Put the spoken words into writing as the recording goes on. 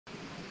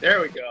There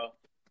we go.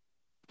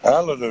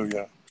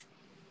 Hallelujah.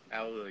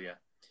 Hallelujah.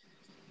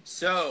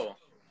 So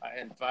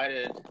I've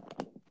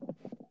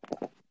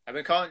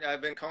been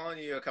calling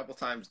you a couple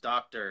times,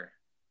 Dr.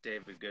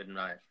 David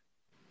Goodknife.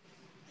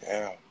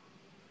 Yeah.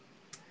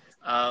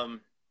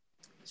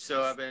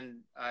 So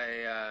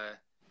I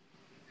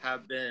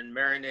have been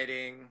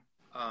marinating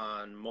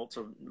on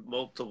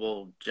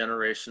multiple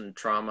generational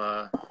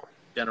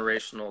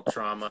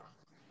trauma,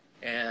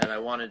 and I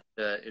wanted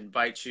to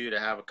invite you to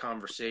have a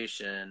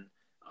conversation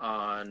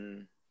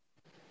on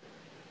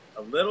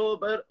a little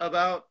bit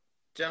about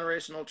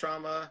generational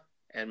trauma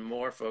and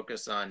more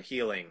focus on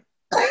healing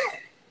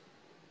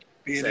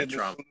Being said in the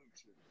trauma.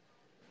 solution.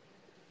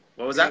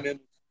 What was that?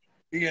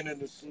 Being in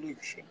the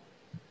solution.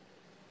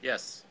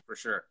 Yes, for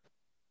sure.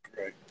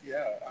 Great.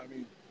 Yeah. I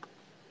mean,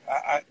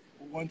 I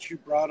once you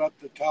brought up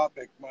the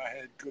topic, my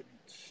head couldn't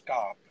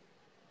stop,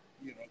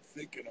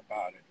 thinking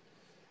about it.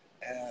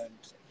 And,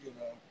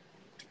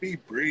 to be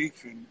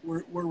brief, and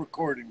we're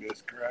recording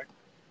this, correct?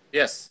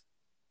 Yes.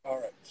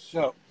 All right.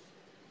 So,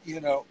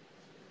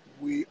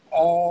 we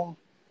all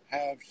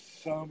have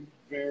some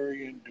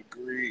varying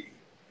degree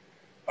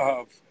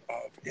of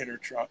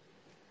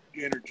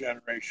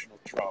intergenerational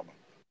trauma.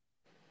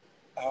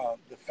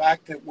 The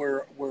fact that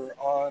we're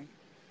on,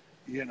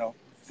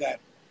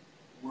 that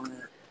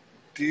we're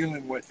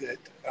dealing with it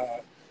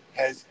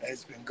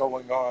has been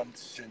going on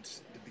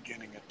since the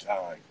beginning of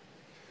time.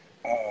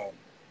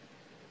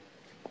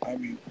 I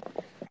mean,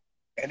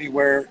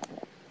 anywhere.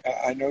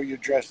 I know you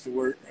addressed the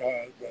word,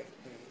 the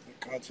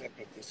concept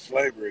of the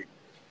slavery.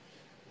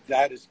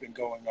 That has been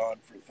going on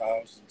for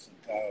thousands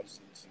and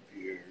thousands of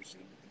years,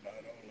 and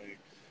not only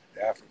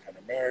the African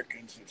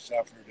Americans have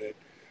suffered it,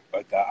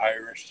 but the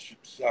Irish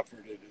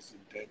suffered it as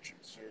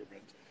indentured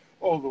servants,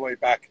 all the way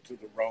back into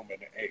the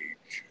Roman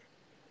age.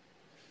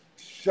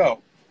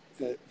 So,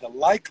 the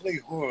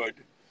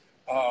likelihood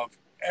of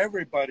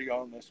everybody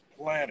on this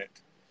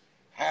planet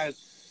has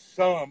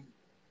some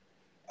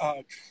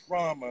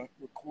trauma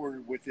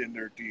recorded within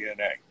their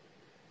DNA.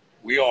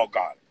 We all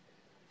got it.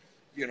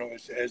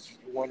 As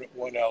one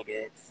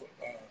elder,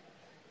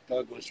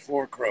 Douglas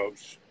Warren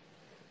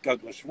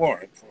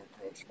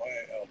Fourcrows,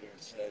 my elder,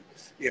 said,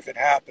 if it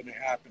happened to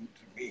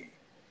me.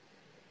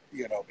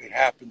 It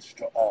happens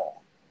to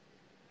all.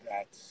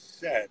 That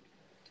said,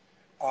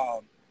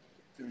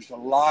 there's a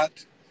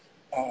lot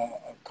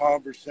of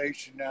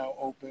conversation now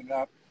open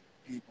up.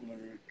 People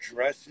are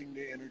addressing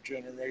the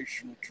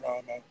intergenerational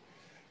trauma,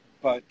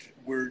 but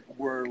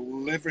we're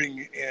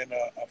living in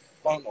a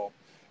funnel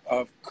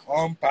of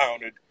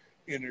compounded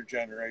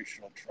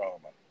intergenerational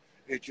trauma.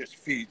 It just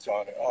feeds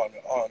on and on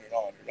and on and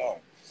on and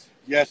on.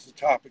 Yes, the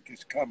topic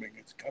is coming.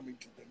 It's coming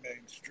to the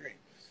mainstream.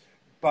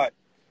 But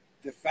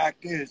the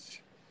fact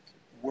is,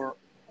 we're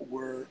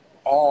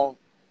all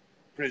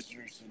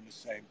prisoners in the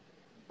same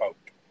boat.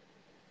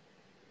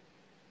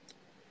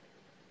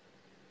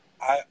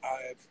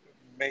 I've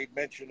made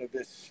mention of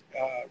this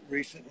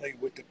recently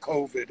with the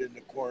COVID and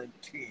the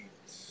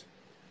quarantines.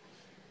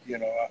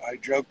 I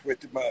joked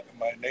with my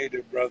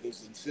native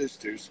brothers and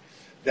sisters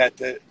that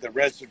the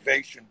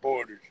reservation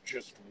borders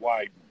just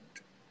widened.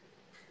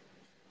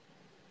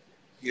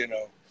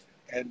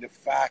 And the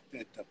fact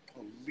that the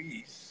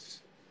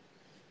police,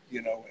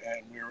 and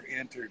we were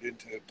entered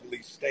into a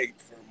police state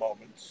for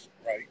moments,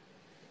 right?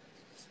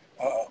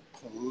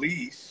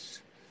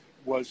 Police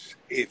was,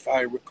 if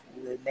I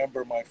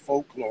remember my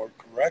folklore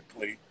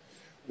correctly,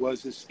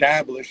 was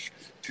established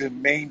to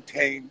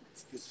maintain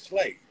the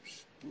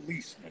slaves,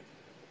 policemen.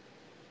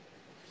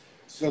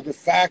 So the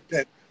fact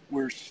that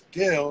we're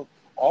still,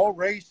 all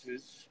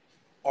races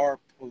are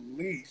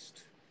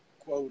policed,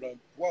 quote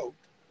unquote,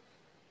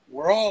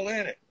 we're all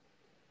in it.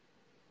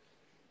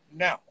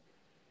 Now,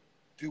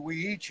 do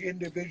we each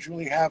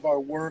individually have our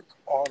work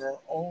on our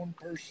own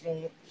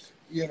personal,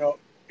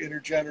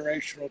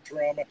 intergenerational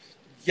trauma?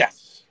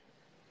 Yes.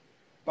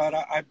 But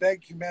I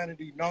beg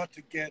humanity not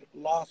to get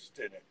lost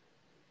in it.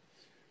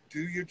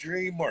 Do your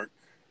dream work.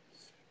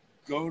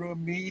 Go to a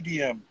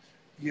medium,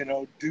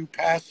 do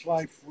past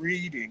life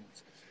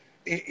readings.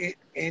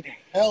 It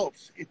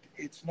helps.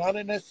 It's not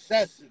a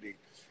necessity.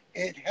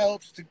 It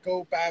helps to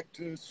go back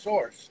to the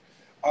source.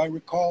 I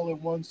recall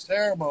in one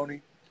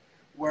ceremony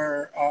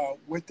where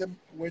with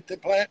the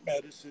plant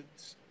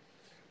medicines,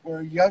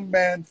 where a young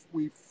man,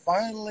 we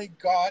finally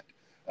got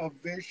a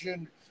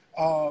vision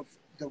of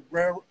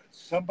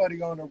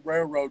somebody on a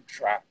railroad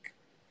track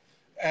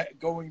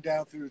going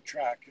down through the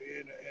track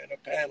in a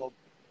panel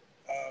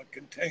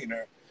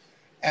container.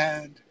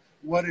 And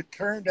what it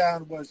turned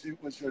out was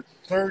it was her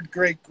third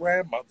great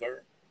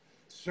grandmother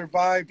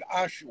survived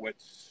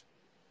Auschwitz.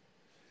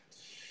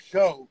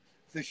 So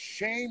the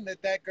shame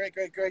that great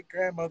great great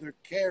grandmother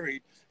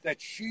carried,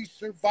 that she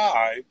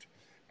survived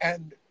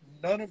and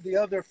none of the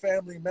other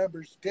family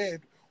members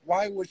did,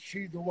 why was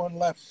she the one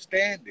left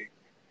standing,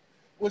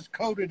 was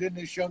coded in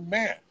this young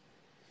man.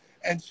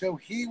 And so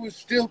he was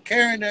still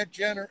carrying that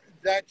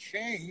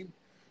shame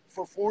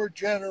for 4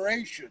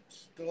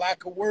 generations, the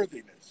lack of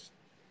worthiness.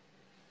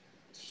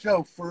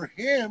 So for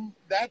him,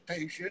 that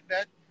patient,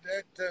 that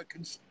that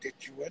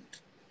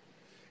constituent.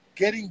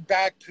 Getting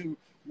back to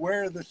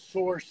where the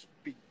source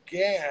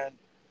began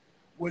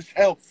was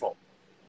helpful.